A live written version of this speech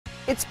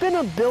It's been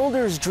a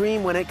builder's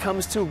dream when it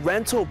comes to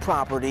rental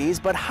properties,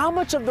 but how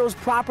much of those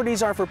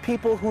properties are for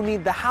people who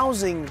need the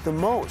housing the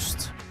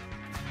most?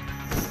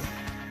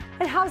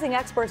 And housing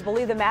experts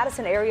believe the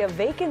Madison area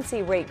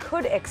vacancy rate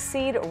could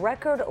exceed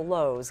record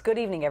lows. Good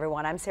evening,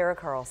 everyone. I'm Sarah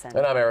Carlson.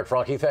 And I'm Eric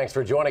Franke. Thanks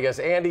for joining us.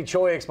 Andy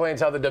Choi explains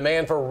how the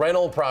demand for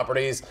rental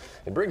properties,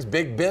 it brings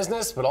big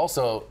business, but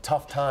also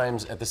tough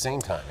times at the same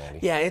time, Andy.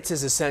 Yeah, it's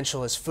as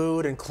essential as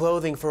food and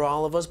clothing for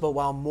all of us, but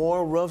while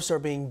more roofs are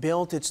being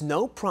built, it's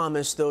no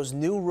promise those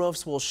new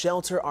roofs will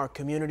shelter our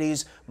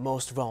communities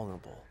most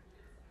vulnerable.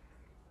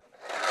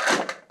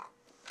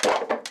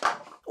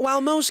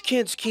 While most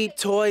kids keep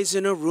toys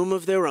in a room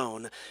of their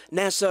own,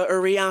 Nessa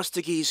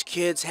Uriastegi's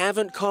kids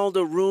haven't called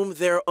a room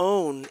their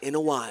own in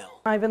a while.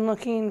 I've been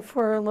looking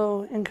for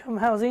low-income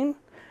housing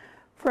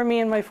for me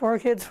and my 4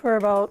 kids for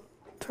about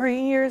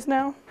 3 years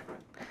now,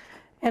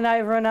 and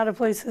I've run out of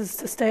places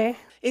to stay.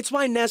 It's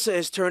why Nessa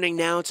is turning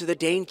now to the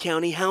Dane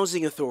County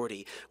Housing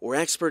Authority, where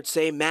experts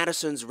say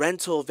Madison's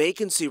rental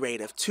vacancy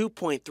rate of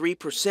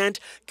 2.3%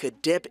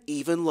 could dip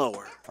even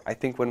lower. I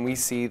think when we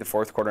see the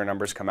fourth quarter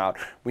numbers come out,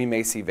 we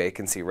may see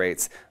vacancy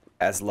rates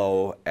as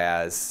low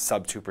as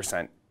sub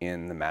 2%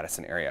 in the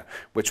Madison area,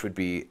 which would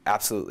be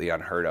absolutely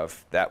unheard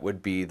of. That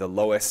would be the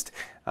lowest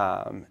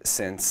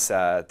since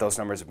those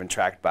numbers have been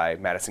tracked by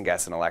Madison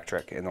Gas and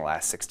Electric in the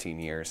last 16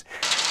 years.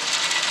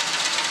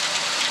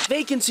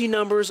 Vacancy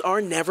numbers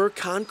are never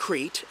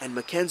concrete, and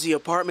McKenzie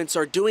Apartments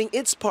are doing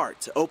its part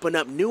to open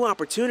up new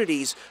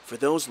opportunities for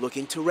those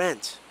looking to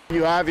rent.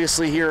 You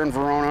obviously here in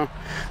Verona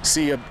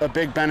see a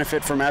big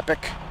benefit from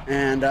Epic,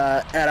 and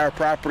at our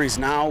properties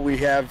now we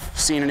have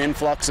seen an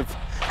influx of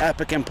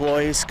Epic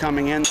employees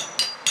coming in.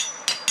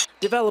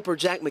 Developer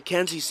Jack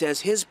McKenzie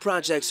says his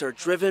projects are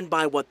driven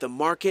by what the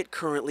market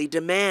currently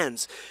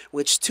demands,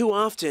 which too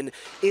often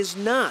is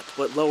not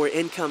what lower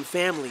income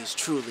families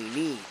truly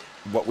need.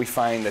 What we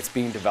find that's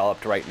being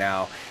developed right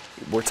now,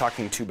 we're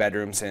talking 2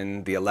 bedrooms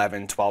in the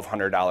 $1,100,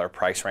 $1,200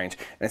 price range,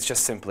 and it's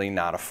just simply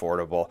not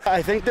affordable.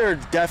 I think there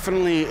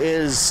definitely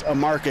is a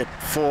market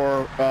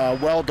for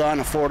well-done,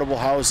 affordable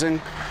housing.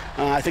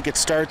 I think it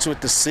starts with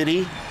the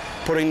city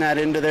putting that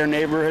into their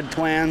neighborhood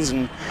plans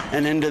and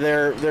into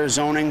their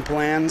zoning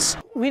plans.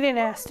 We didn't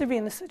ask to be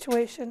in this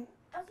situation.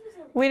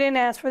 We didn't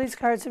ask for these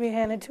cards to be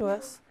handed to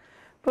us,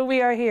 but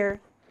we are here,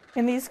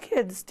 and these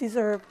kids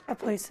deserve a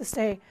place to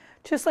stay,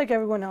 just like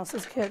everyone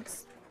else's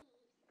kids.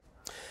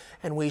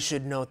 And we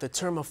should note the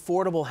term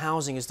affordable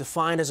housing is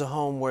defined as a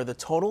home where the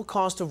total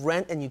cost of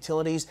rent and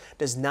utilities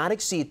does not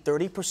exceed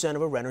 30%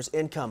 of a renter's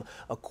income.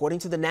 According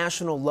to the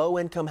National Low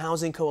Income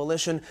Housing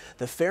Coalition,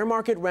 the fair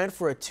market rent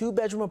for a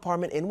 2-bedroom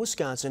apartment in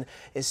Wisconsin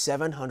is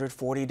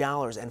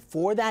 $740. And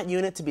for that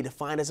unit to be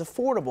defined as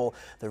affordable,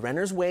 the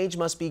renter's wage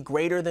must be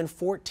greater than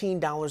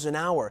 $14 an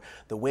hour.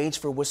 The wage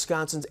for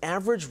Wisconsin's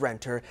average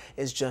renter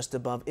is just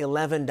above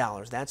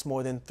 $11. That's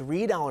more than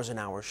 $3 an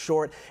hour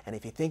short. And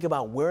if you think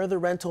about where the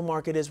rental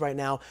market is right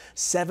now,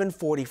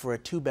 $740 for a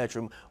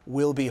 2-bedroom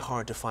will be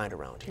hard to find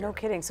around here. No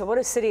kidding. So what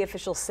do city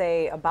officials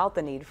say about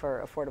the need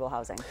for affordable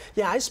housing?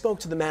 Yeah, I spoke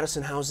to the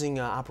Madison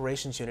Housing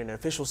Operations Unit, and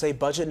officials say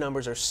budget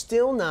numbers are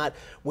still not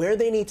where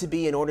they need to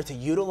be in order to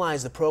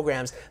utilize the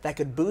programs that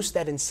could boost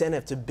that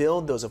incentive to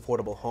build those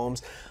affordable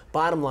homes.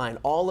 Bottom line,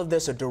 all of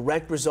this a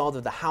direct result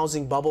of the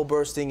housing bubble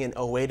bursting in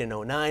 08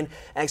 and 09.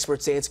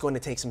 Experts say it's going to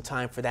take some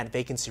time for that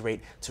vacancy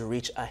rate to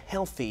reach a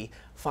healthy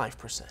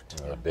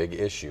 5%. A big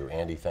issue.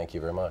 Andy, thank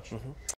you very much.